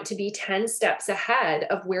I want to be 10 steps ahead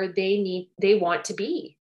of where they want to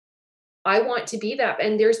be. I want to be that,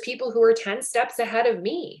 and there's people who are 10 steps ahead of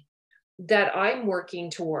me that I'm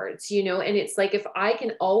working towards, and it's like if I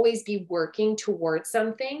can always be working towards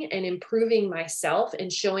something and improving myself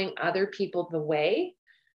and showing other people the way,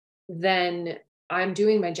 then I'm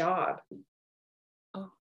doing my job.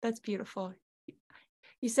 Oh, that's beautiful.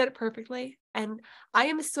 You said it perfectly. And I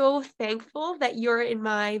am so thankful that you're in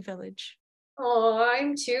my village. Oh,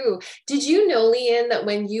 I'm too. Did you know, Leanne, that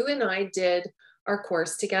when you and I did our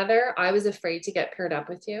course together, I was afraid to get paired up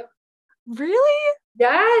with you? Really?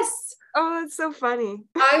 Yes. Oh, that's so funny.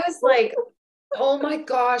 I was like, oh my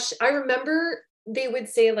gosh. I remember they would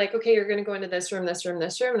say, like, okay, you're going to go into this room, this room,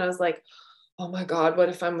 this room. And I was like, oh my God, what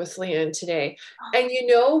if I'm with Leanne today? And you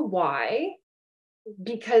know why?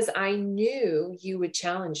 Because I knew you would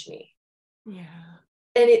challenge me. Yeah.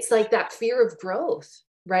 And it's like that fear of growth,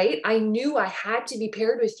 right? I knew I had to be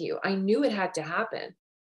paired with you. I knew it had to happen,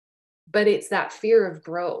 but it's that fear of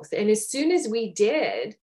growth. And as soon as we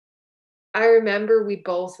did, I remember we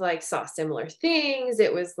both like saw similar things.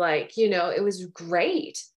 It was like, it was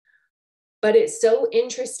great, but it's so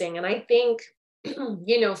interesting. And I think,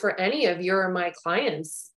 for any of your or my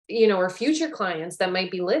clients, or future clients that might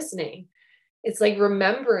be listening, it's like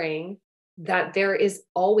remembering that there is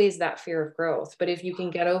always that fear of growth. But if you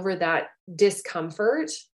can get over that discomfort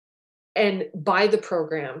and buy the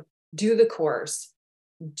program, do the course,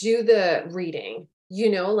 do the reading,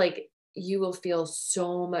 like you will feel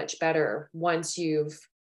so much better once you've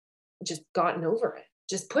just gotten over it,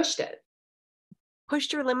 just pushed it.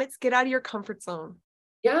 Push your limits, get out of your comfort zone.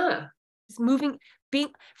 Yeah. It's moving, being,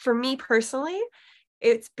 for me personally,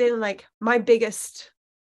 it's been like my biggest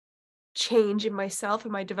change in myself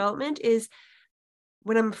and my development is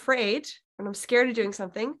when I'm afraid, when I'm scared of doing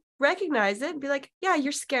something, recognize it and be like, yeah,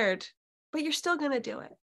 you're scared, but you're still going to do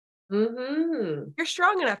it. Hmm. You're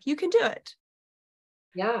strong enough. You can do it.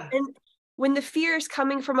 Yeah. And when the fear is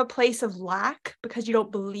coming from a place of lack because you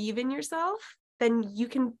don't believe in yourself, then you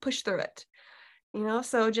can push through it.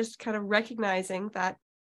 So just kind of recognizing that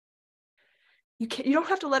you don't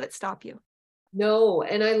have to let it stop you. No.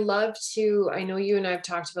 And I know you and I've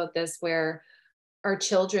talked about this, where our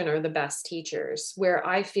children are the best teachers, where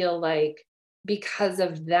I feel like because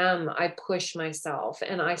of them, I push myself.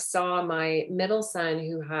 And I saw my middle son,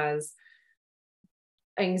 who has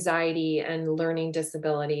anxiety and learning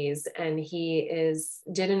disabilities, and he is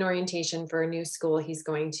did an orientation for a new school he's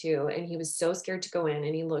going to, and he was so scared to go in,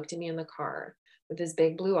 and he looked at me in the car with his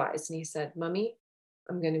big blue eyes and he said, "Mummy,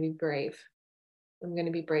 I'm going to be brave. I'm going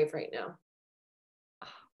to be brave right now."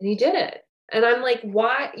 And he did it. And I'm like,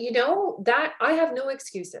 why? That I have no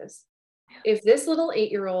excuses. If this little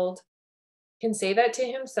 8-year-old can say that to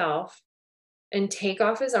himself and take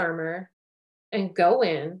off his armor and go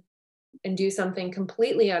in and do something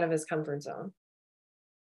completely out of his comfort zone,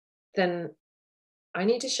 then I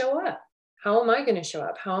need to show up. How am I going to show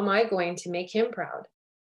up? How am I going to make him proud?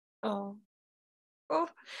 Oh, oh,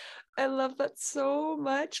 I love that so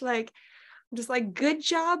much. Like, I'm just like, good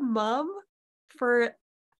job, mom, for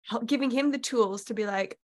giving him the tools to be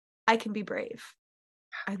like, I can be brave.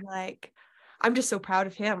 And like, I'm just so proud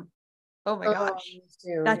of him. Oh my Oh, gosh. me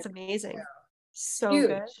too. That's amazing. So good.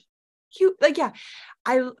 Huge. You like, yeah.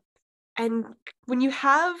 I and when you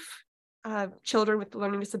have children with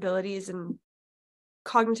learning disabilities and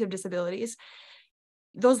cognitive disabilities,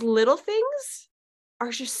 those little things are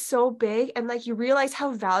just so big, and like you realize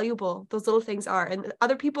how valuable those little things are, and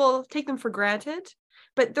other people take them for granted,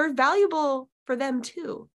 but they're valuable for them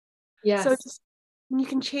too. So Yes. it's just when you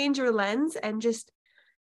can change your lens and just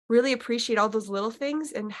really appreciate all those little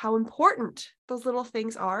things and how important those little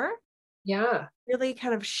things are, Yeah. really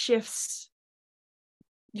kind of shifts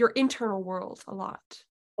your internal world a lot.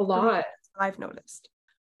 A For me, lot. I've noticed.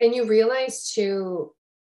 And you realize too,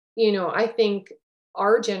 I think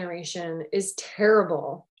our generation is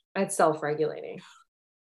terrible at self-regulating.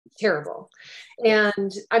 Terrible.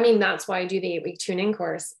 And I mean, that's why I do the 8-week tune-in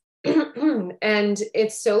course. And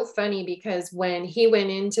it's so funny because when he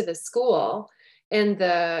went into the school and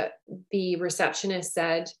the receptionist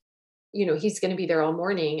said, he's going to be there all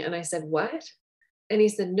morning. And I said, "What?" And he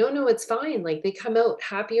said, "No, no, it's fine. Like they come out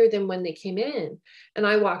happier than when they came in." And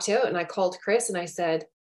I walked out and I called Chris and I said,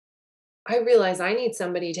 "I realize I need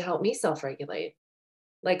somebody to help me self-regulate.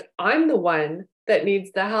 Like I'm the one that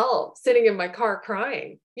needs the help sitting in my car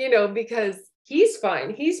crying, because he's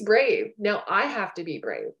fine. He's brave. Now I have to be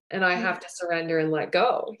brave and I Yeah. have to surrender and let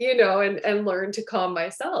go, and learn to calm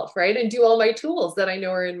myself, right? And do all my tools that I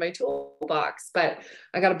know are in my toolbox, but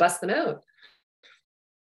I got to bust them out."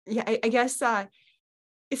 Yeah, I guess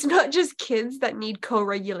it's not just kids that need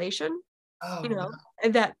co-regulation, Oh, you no. know,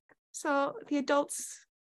 and that so the adults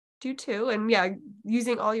do too. And yeah,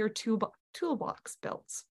 using all your toolbox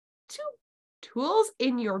belts. Two tools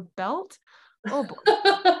in your belt? Oh boy.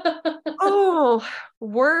 Oh,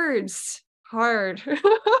 words. Hard.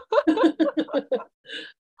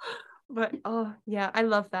 But oh yeah, I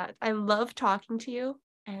love that. I love talking to you,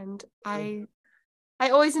 and I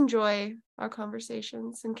always enjoy our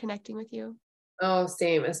conversations and connecting with you. Oh,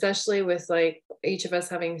 same, especially with like each of us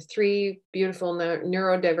having three beautiful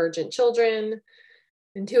neurodivergent children,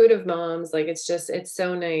 intuitive moms. Like it's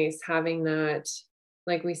so nice having that,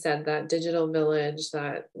 like we said, that digital village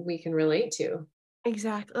that we can relate to.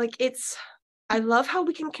 Exactly. Like I love how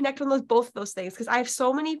we can connect on those both of those things, because I have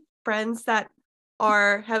so many friends that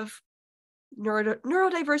have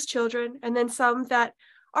neurodiverse children, and then some that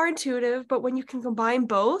are intuitive, but when you can combine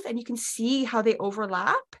both and you can see how they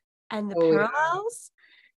overlap and the Oh, yeah. parallels,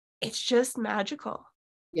 it's just magical.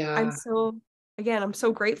 I'm Yeah. so Again, I'm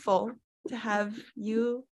so grateful to have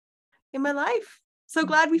you in my life. So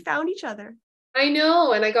glad we found each other. I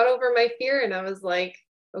know. And I got over my fear and I was like,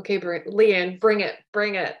 okay, Leanne, bring it,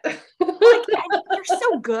 bring it. Like, and you're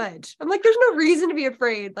so good. I'm like, there's no reason to be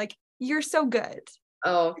afraid. Like, you're so good.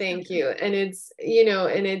 Oh, thank you. And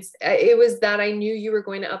it was that I knew you were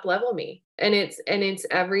going to up level me. And it's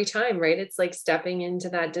every time, right? It's like stepping into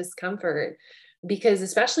that discomfort because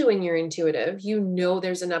especially when you're intuitive,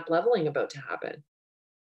 there's an up leveling about to happen.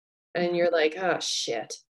 And Yeah. you're like, "Oh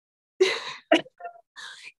shit."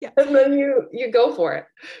 Yeah. And then you go for it.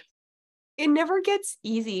 It never gets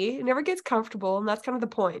easy. It never gets comfortable. And that's kind of the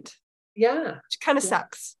point. Yeah. Which kind of Yeah.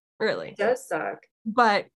 sucks, really. It does suck.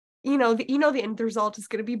 But the end result is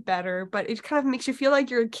gonna be better, but it kind of makes you feel like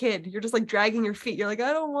you're a kid. You're just like dragging your feet. You're like,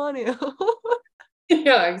 I don't want to.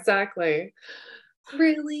 Yeah, exactly.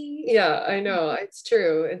 Really? Yeah, I know. It's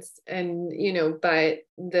true. But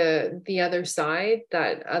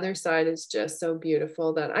that other side is just so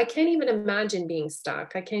beautiful that I can't even imagine being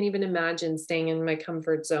stuck. I can't even imagine staying in my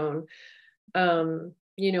comfort zone. And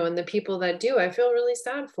the people that do, I feel really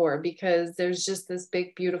sad for because there's just this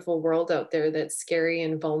big, beautiful world out there that's scary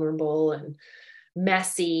and vulnerable and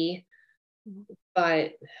messy,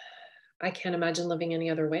 but I can't imagine living any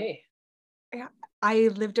other way. Yeah, I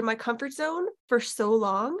lived in my comfort zone for so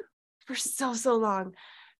long, for so long,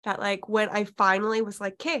 that like when I finally was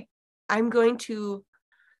like, okay, I'm going to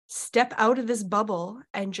step out of this bubble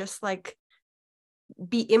and just like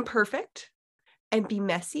be imperfect and be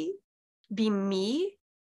messy, be me,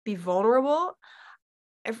 be vulnerable.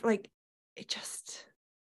 Like it just,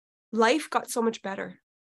 life got so much better.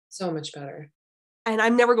 So much better. And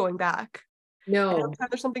I'm never going back. And every No, time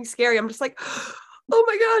there's something scary, I'm just like, oh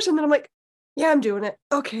my gosh. And then I'm like, yeah, I'm doing it.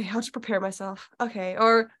 Okay, I'll just prepare myself. Okay.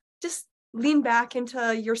 Or just lean back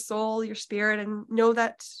into your soul, your spirit, and know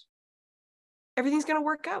that everything's going to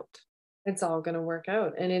work out. it's all going to work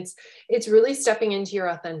out. And it's really stepping into your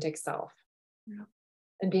authentic self Yeah.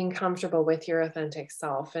 and being comfortable with your authentic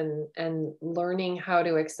self and learning how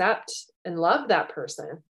to accept and love that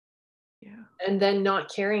person. Yeah. And then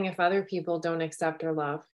not caring if other people don't accept or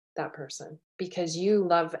love that person because you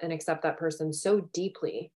love and accept that person so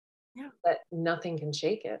deeply Yeah. that nothing can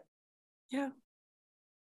shake it. Yeah.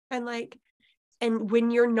 And like, and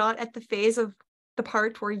when you're not at the phase of the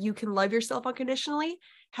part where you can love yourself unconditionally,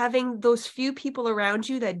 having those few people around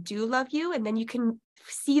you that do love you, and then you can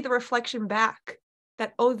see the reflection back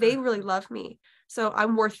that, oh, they really love me. So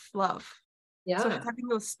I'm worth love. So Yeah. having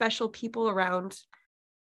those special people around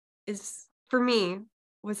is, for me,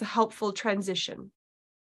 was a helpful transition.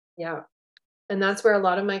 Yeah. And that's where a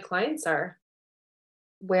lot of my clients are,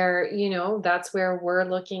 where, that's where we're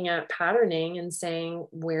looking at patterning and saying,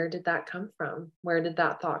 where did that come from? Where did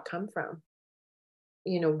that thought come from?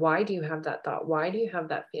 Why do you have that thought? Why do you have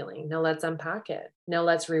that feeling? Now let's unpack it. Now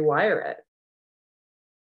let's rewire it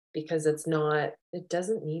because it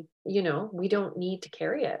doesn't need, we don't need to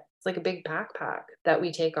carry it. It's like a big backpack that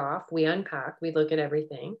we take off, we unpack, we look at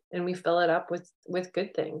everything and we fill it up with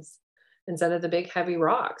good things. Instead of the big heavy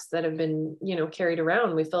rocks that have been, carried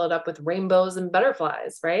around, we fill it up with rainbows and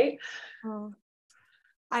butterflies, right? Oh,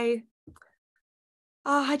 I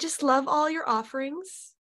I just love all your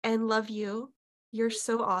offerings and love you. You're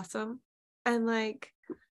so awesome. And like,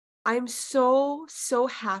 I'm so, so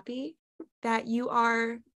happy that you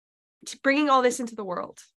are bringing all this into the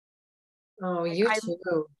world. Oh, Like, you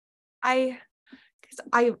too. I,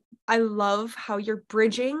 because I love how you're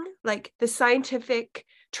bridging like the scientific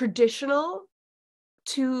traditional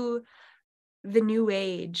to the new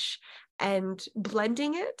age and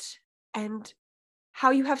blending it, and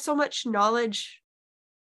how you have so much knowledge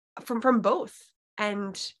from both.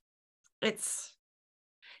 And it's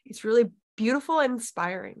really beautiful and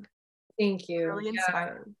inspiring. Thank you. Really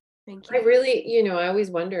inspiring. Thank I you. really, I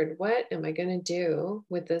always wondered, what am I going to do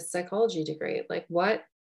with this psychology degree? Like what,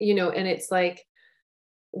 and it's like,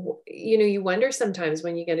 you wonder sometimes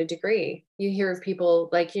when you get a degree, you hear of people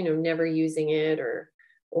like, never using it or,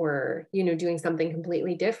 doing something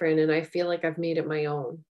completely different. And I feel like I've made it my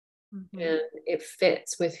own Mm-hmm. and it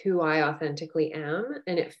fits with who I authentically am.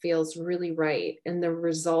 And it feels really right. And the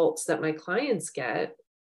results that my clients get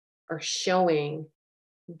are showing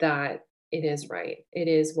that it is right. It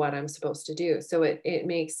is what I'm supposed to do. So it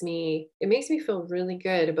makes me feel really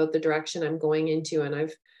good about the direction I'm going into. And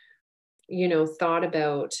I've, thought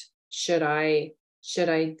about, should I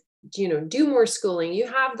do more schooling? You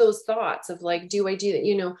have those thoughts of like, do I do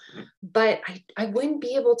that? But I wouldn't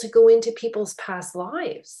be able to go into people's past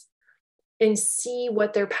lives and see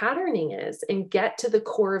what their patterning is and get to the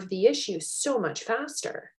core of the issue so much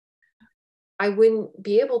faster. I wouldn't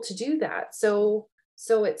be able to do that. So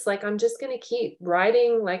it's like I'm just going to keep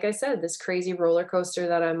riding, like I said, this crazy roller coaster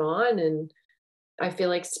that I'm on, and I feel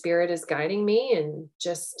like spirit is guiding me and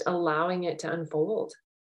just allowing it to unfold.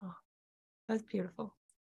 Oh, that's beautiful.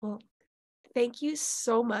 Well, thank you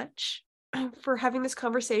so much for having this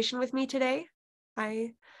conversation with me today.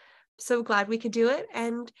 I'm so glad we could do it.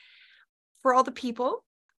 And for all the people,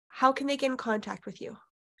 how can they get in contact with you?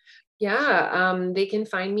 Yeah, they can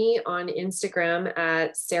find me on Instagram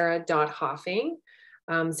at sarah.hofing,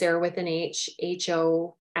 Sarah with an H,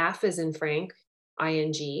 Hof as in Frank,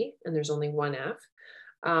 ing, and there's only one F.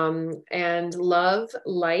 And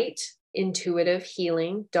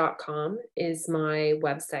lovelightintuitivehealing.com is my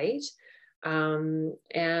website.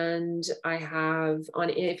 And I have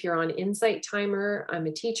if you're on Insight Timer, I'm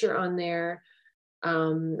a teacher on there.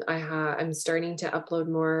 I'm starting to upload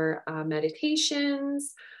more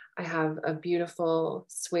meditations. I have a beautiful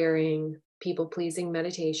swearing, people pleasing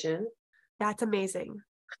meditation. That's amazing.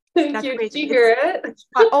 Thank That's you. Did amazing. you hear it? It's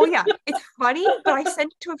fun. Oh yeah, it's funny, but I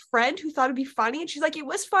sent it to a friend who thought it'd be funny, and she's like, "It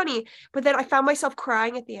was funny," but then I found myself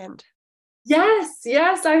crying at the end. Yes,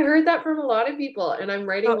 yes, I heard that from a lot of people, and I'm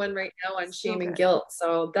writing Oh, one right now on so shame and good. guilt.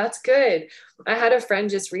 So that's good. I had a friend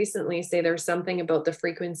just recently say there's something about the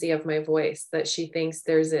frequency of my voice that she thinks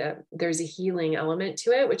there's a healing element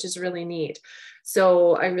to it, which is really neat.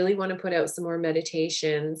 So I really want to put out some more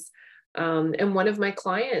meditations And one of my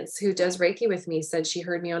clients who does Reiki with me said she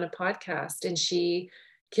heard me on a podcast and she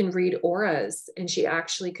can read auras and she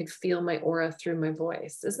actually could feel my aura through my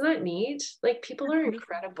voice. Isn't that neat? Like people That's are amazing.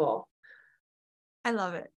 incredible. I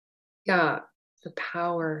love it. Yeah, the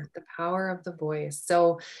power of the voice.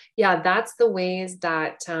 So yeah, that's the ways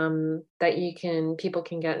that that people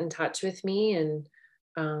can get in touch with me. And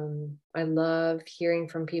I love hearing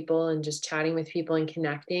from people and just chatting with people and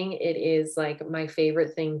connecting. It is like my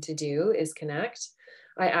favorite thing to do is connect.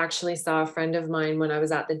 I actually saw a friend of mine when I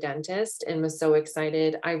was at the dentist and was so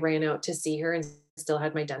excited. I ran out to see her and still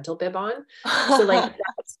had my dental bib on. So like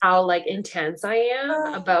that's how like intense I am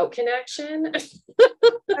Oh, about connection.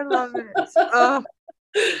 I love it. Oh,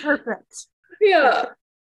 perfect. Yeah. Perfect.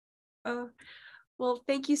 Oh, well,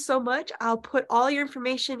 thank you so much. I'll put all your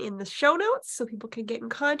information in the show notes so people can get in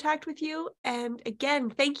contact with you. And again,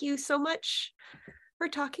 thank you so much for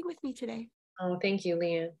talking with me today. Oh, thank you,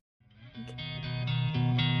 Leanne. Okay.